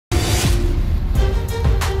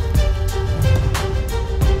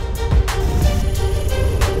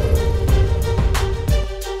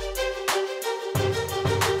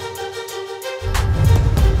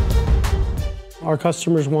Our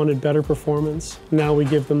customers wanted better performance. Now we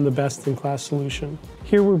give them the best-in-class solution.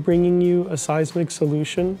 Here we're bringing you a seismic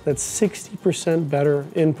solution that's 60% better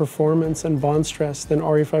in performance and bond stress than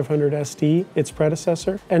RE500 SD, its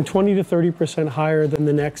predecessor, and 20 to 30% higher than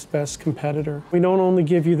the next best competitor. We don't only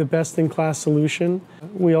give you the best-in-class solution,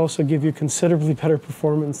 we also give you considerably better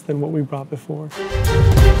performance than what we brought before.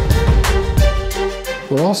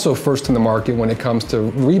 We're also first in the market when it comes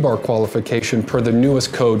to rebar qualification per the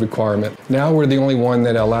newest code requirement. Now we're the only one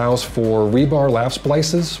that allows for rebar lap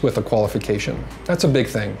splices with a qualification. That's a big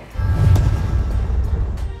thing.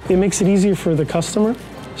 It makes it easier for the customer,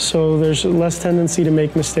 so there's less tendency to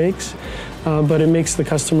make mistakes, but it makes the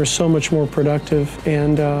customer so much more productive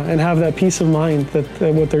and have that peace of mind that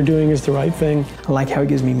what they're doing is the right thing. I like how it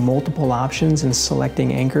gives me multiple options in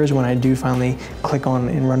selecting anchors when I do finally click on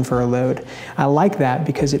and run for a load. I like that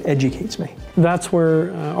because it educates me. That's where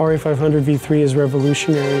RE500 V3 is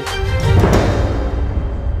revolutionary.